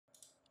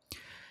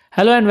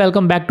Hello and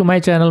welcome back to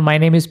my channel. My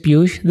name is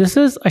Piyush. This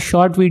is a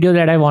short video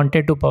that I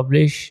wanted to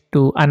publish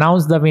to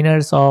announce the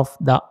winners of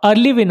the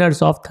early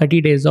winners of 30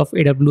 days of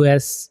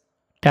AWS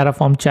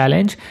Terraform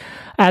challenge.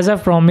 As I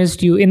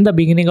promised you in the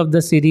beginning of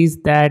the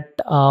series that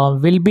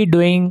we'll be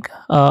doing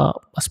a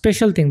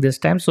special thing this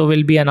time. So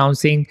we'll be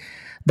announcing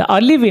the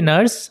early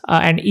winners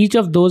and each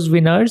of those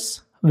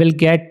winners will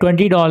get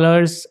 $20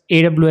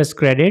 AWS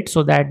credit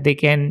so that they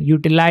can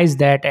utilize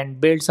that and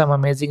build some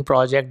amazing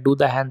project, do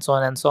the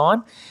hands-on and so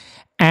on.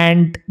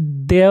 And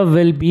there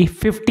will be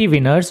 50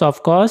 winners,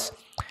 of course,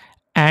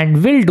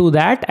 and we'll do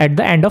that at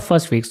the end of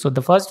first week. So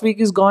the first week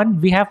is gone.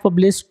 We have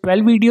published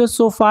 12 videos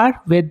so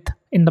far with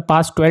in the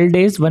past 12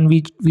 days, one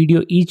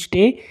video each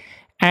day.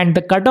 And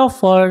the cutoff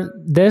for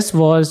this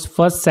was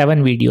first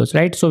 7 videos,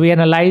 right? So we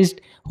analyzed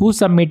who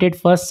submitted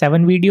first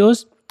 7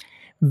 videos.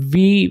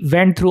 We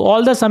went through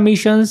all the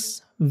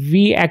submissions.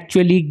 We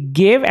actually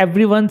gave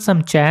everyone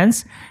some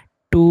chance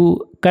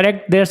to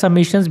correct their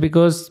submissions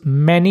because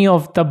many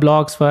of the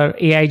blogs were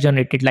AI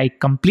generated, like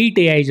complete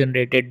AI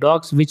generated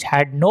blogs which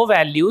had no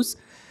values.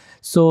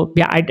 So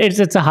yeah,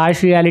 it's a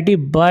harsh reality,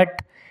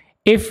 but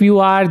if you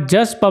are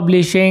just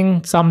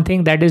publishing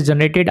something that is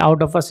generated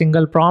out of a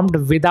single prompt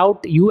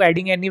without you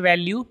adding any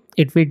value,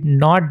 it will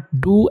not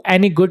do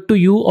any good to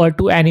you or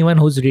to anyone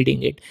who's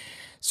reading it.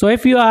 So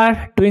if you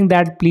are doing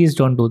that, please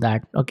don't do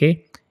that.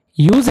 Okay,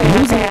 use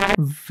AI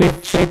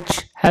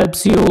which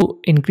helps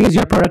you increase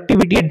your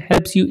productivity and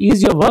helps you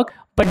ease your work,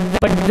 but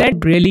then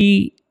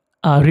really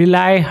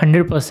rely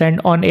 100%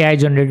 on AI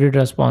generated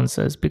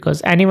responses,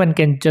 because anyone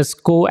can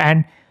just go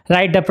and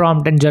write a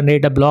prompt and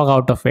generate a blog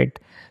out of it.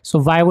 So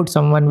why would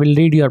someone will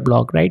read your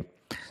blog, right?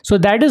 So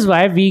that is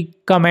why we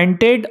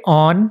commented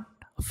on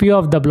few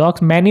of the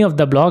blogs, many of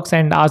the blogs,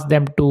 and asked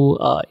them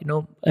to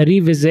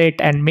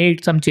revisit and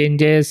make some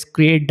changes,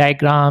 create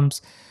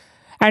diagrams.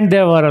 And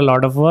there were a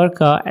lot of work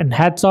and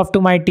hats off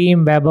to my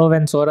team, 𝗵𝗶𝗹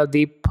and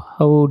𝗂𝗲𝗃,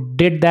 who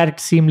did that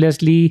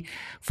seamlessly.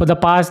 For the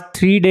past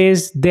 3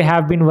 days, they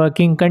have been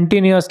working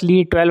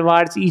continuously 12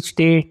 hours each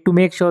day to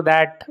make sure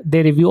that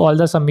they review all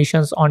the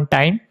submissions on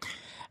time.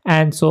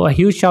 And so a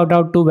huge shout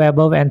out to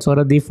𝗵𝗶𝗹 and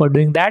𝗂𝗲𝗃 for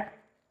doing that.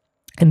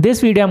 In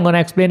this video, I'm going to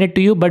explain it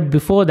to you. But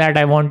before that,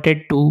 I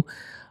wanted to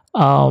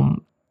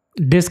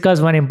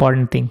discuss one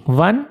important thing.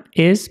 One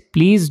is,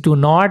 please do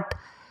not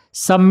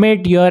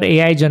submit your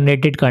AI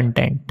generated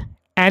content.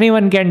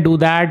 Anyone can do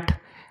that,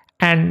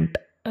 and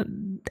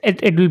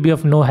it will be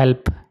of no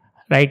help,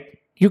 right?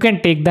 You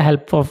can take the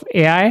help of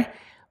AI,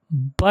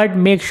 but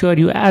make sure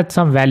you add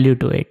some value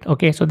to it.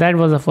 Okay, so that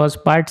was the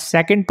first part.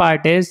 Second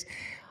part is,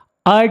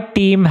 our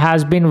team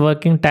has been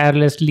working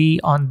tirelessly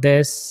on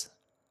this.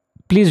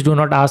 Please do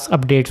not ask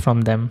updates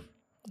from them,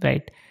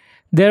 right?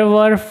 There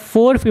were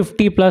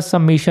 450 plus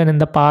submission in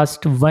the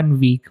past 1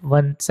 week,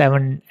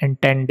 7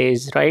 and 10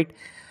 days, right?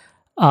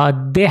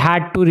 They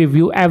had to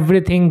review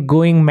everything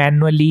going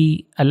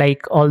manually,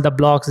 like all the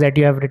blogs that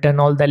you have written,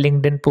 all the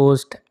LinkedIn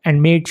posts,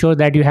 and made sure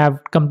that you have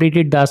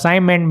completed the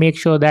assignment, make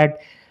sure that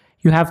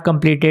you have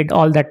completed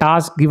all the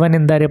tasks given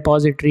in the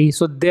repository.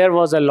 So there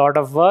was a lot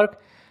of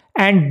work,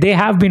 and they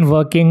have been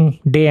working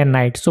day and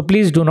night. So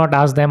please do not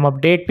ask them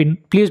update.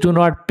 Please do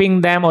not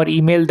ping them or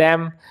email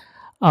them.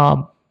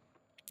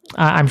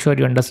 I'm sure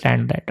you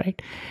understand that,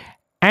 right?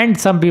 And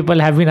some people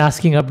have been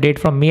asking update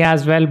from me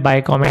as well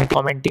by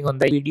commenting on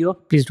the video.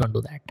 Please don't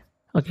do that.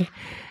 Okay.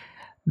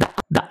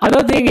 The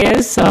other thing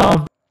is,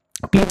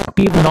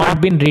 people have not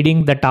been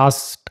reading the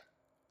tasks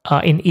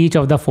in each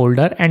of the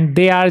folder, and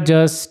they are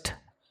just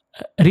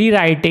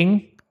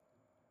rewriting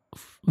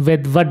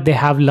with what they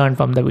have learned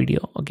from the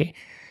video. Okay.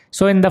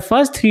 So in the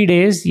first 3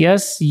 days,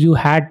 yes, you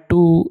had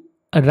to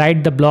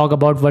write the blog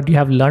about what you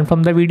have learned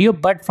from the video,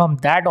 but from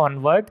that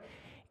onward,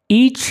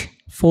 each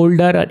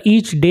folder or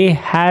each day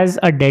has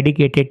a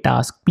dedicated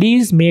task.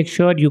 Please make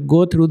sure you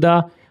go through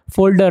the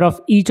folder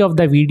of each of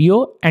the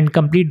video and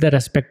complete the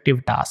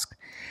respective task.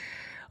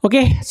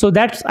 Okay, so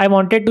that's I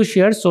wanted to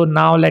share. So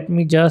now let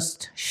me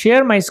just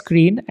share my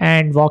screen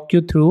and walk you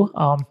through.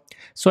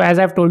 So as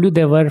I've told you,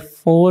 there were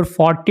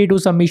 442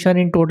 submission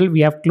in total.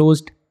 We have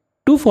closed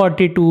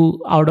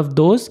 242 out of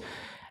those.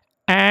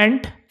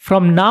 And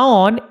from now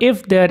on,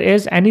 if there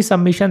is any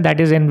submission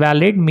that is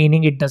invalid,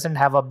 meaning it doesn't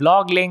have a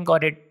blog link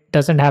or it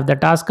doesn't have the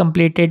task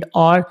completed,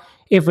 or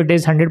if it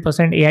is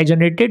 100% AI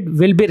generated,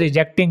 we'll be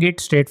rejecting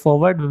it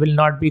straightforward. We will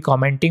not be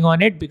commenting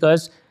on it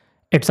because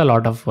it's a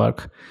lot of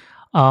work,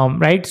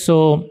 right?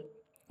 So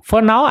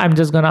for now, I'm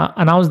just gonna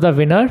announce the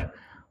winner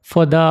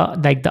for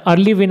the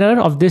early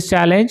winner of this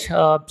challenge.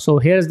 So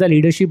here's the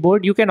leadership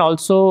board. You can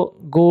also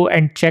go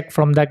and check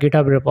from the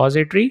GitHub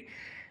repository.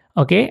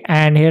 Okay,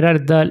 and here are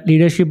the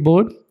leadership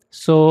board.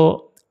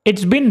 So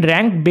it's been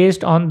ranked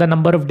based on the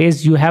number of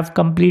days you have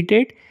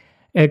completed.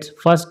 It's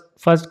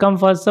first come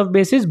first serve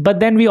basis, but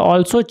then we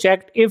also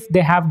checked if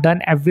they have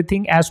done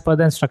everything as per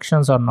the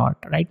instructions or not,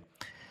 right?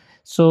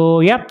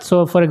 So yeah,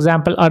 so for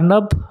example,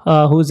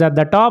 𝗲𝗏, who's at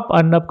the top,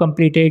 𝗲𝗏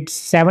completed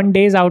 7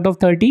 days out of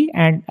 30,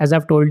 and as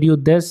I've told you,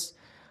 this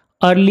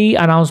early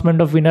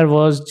announcement of winner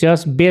was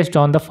just based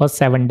on the first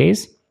 7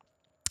 days.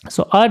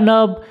 So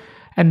𝗲𝗏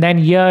and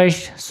then Yash,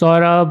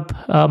 Saurabh,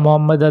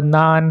 Mohammad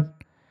Adnan,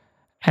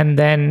 and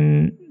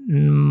then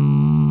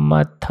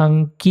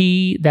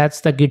𝗵𝗀𝗃,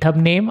 that's the GitHub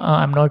name.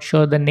 I'm not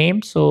sure the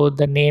name, so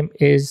the name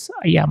is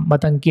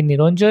𝗵𝗀𝗃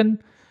Niranjan.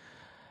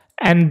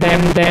 And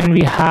then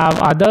we have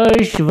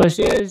Adarsh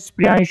versus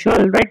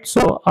Priyanshul, right?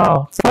 So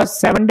first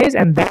 7 days,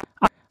 and then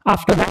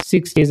after that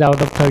 6 days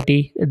out of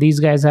 30. These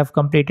guys have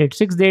completed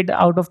 6 days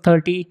out of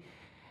 30,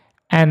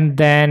 and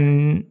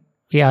then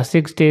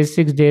 6 days,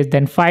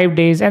 then 5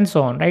 days, and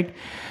so on, right?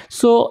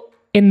 So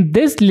in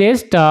this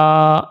list,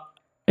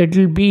 it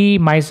will be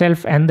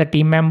myself and the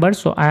team members.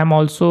 So I am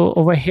also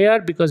over here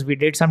because we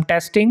did some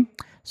testing.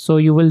 So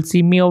you will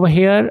see me over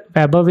here.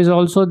 Vaibhav is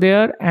also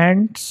there,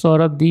 and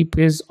Saurabh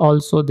is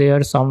also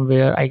there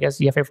somewhere, I guess.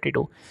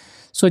 52.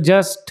 So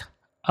just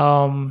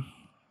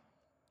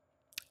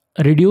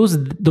reduce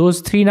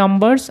those 3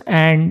 numbers,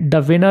 and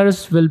the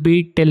winners will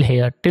be till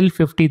here, till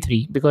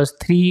 53, because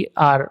 3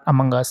 are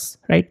among us,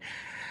 right?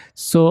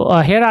 So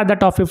here are the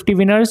top 50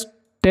 winners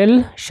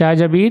till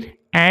Shahjabir,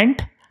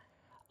 and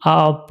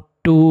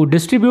to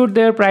distribute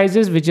their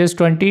prizes, which is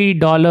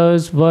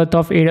 $20 worth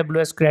of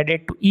AWS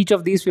credit to each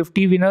of these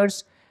 50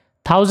 winners,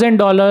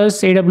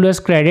 $1,000 AWS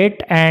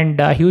credit, and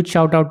a huge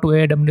shout out to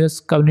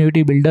AWS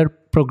Community Builder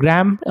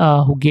Program,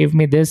 who gave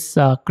me this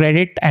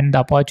credit and the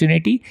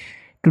opportunity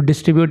to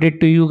distribute it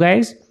to you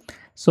guys.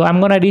 So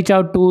I'm gonna reach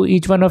out to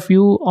each one of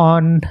you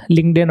on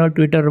LinkedIn or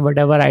Twitter or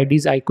whatever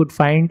IDs I could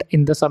find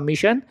in the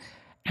submission,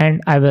 and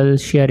I will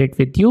share it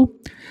with you.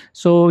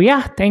 So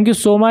yeah, thank you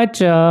so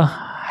much.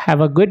 Have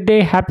a good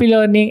day, happy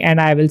learning, and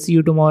I will see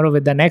you tomorrow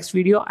with the next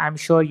video. I'm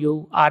sure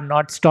you are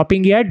not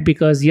stopping yet,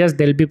 because yes,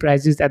 there'll be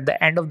prizes at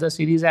the end of the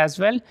series as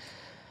well,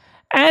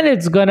 and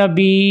it's gonna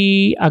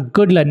be a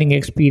good learning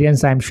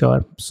experience, I'm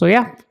sure. So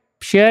yeah,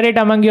 share it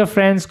among your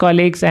friends,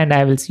 colleagues, and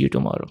I will see you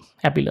tomorrow.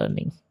 Happy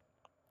learning.